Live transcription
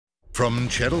From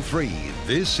Channel 3,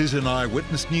 this is an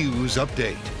Eyewitness News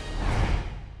update.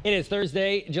 It is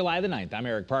Thursday, July the 9th. I'm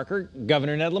Eric Parker.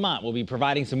 Governor Ned Lamont will be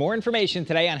providing some more information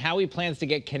today on how he plans to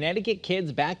get Connecticut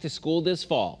kids back to school this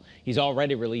fall. He's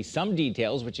already released some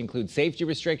details, which include safety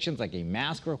restrictions like a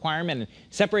mask requirement and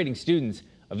separating students.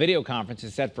 A video conference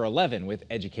is set for 11 with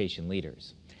education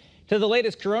leaders. To the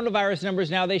latest coronavirus numbers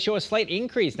now, they show a slight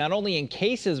increase, not only in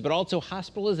cases, but also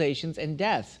hospitalizations and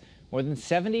deaths. More than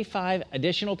 75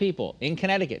 additional people in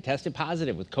Connecticut tested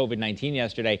positive with COVID-19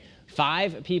 yesterday.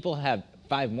 Five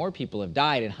more people have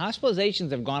died, and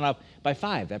hospitalizations have gone up by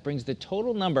 5. That brings the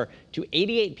total number to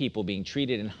 88 people being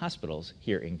treated in hospitals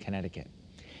here in Connecticut.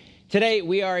 Today,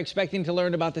 we are expecting to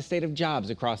learn about the state of jobs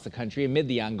across the country amid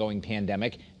the ongoing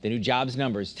pandemic. The new jobs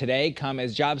numbers today come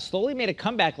as jobs slowly made a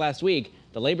comeback last week.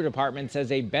 The Labor Department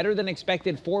says a better than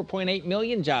expected 4.8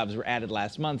 million jobs were added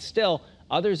last month. Still,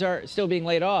 others are still being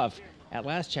laid off. At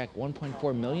last check,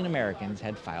 1.4 million Americans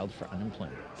had filed for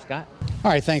unemployment. Scott?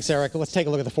 All right, thanks, Eric. Let's take a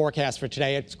look at the forecast for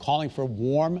today. It's calling for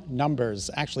warm numbers,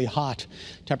 actually hot.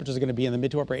 Temperatures are going to be in the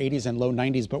mid to upper 80s and low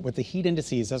 90s, but with the heat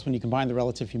indices, that's when you combine the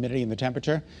relative humidity and the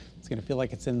temperature, it's going to feel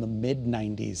like it's in the mid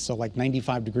 90s, so like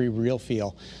 95-degree real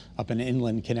feel up in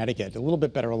inland Connecticut. A little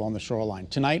bit better along the shoreline.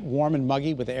 Tonight, warm and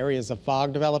muggy with areas of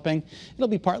fog developing. It'll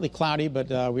be partly cloudy,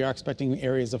 but we are expecting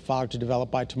areas of fog to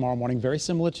develop by tomorrow morning, very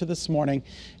similar to this morning.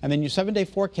 And then your 7-day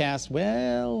forecast,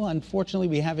 well, unfortunately,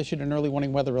 we have issued an early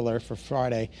warning weather alert for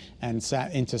Friday and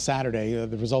into Saturday,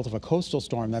 the result of a coastal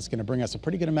storm that's going to bring us a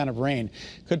pretty good amount of rain.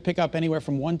 Could pick up anywhere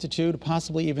from 1 to 2 to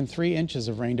possibly even 3 inches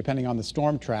of rain, depending on the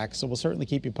storm track. So we'll certainly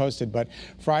keep you posted. But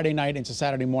Friday night into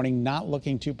Saturday morning, not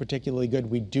looking too particularly good.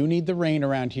 We do need the rain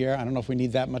around here. I don't know if we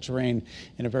need that much rain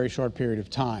in a very short period of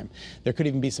time. There could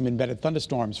even be some embedded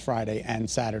thunderstorms Friday and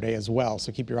Saturday as well.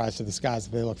 So keep your eyes to the skies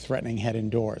if they look threatening. Head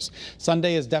indoors.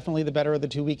 Sunday is definitely the better of the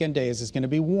 2 weekend days. It's going to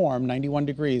be warm, 91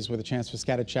 degrees with a chance for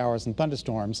scattered showers and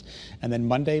thunderstorms. And then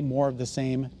Monday, more of the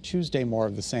same. Tuesday, more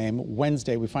of the same.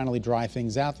 Wednesday, we finally dry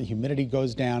things out. The humidity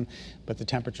goes down, but the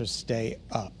temperatures stay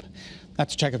up.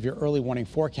 That's a check of your early warning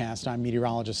forecast. I'm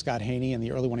meteorologist Scott Haney in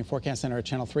the Early Warning Forecast Center at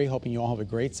Channel 3, hoping you all have a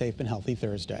great, safe, and healthy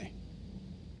Thursday.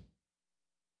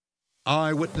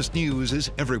 Eyewitness News is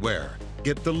everywhere.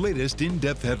 Get the latest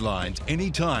in-depth headlines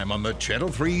anytime on the Channel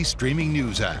 3 streaming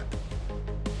news app.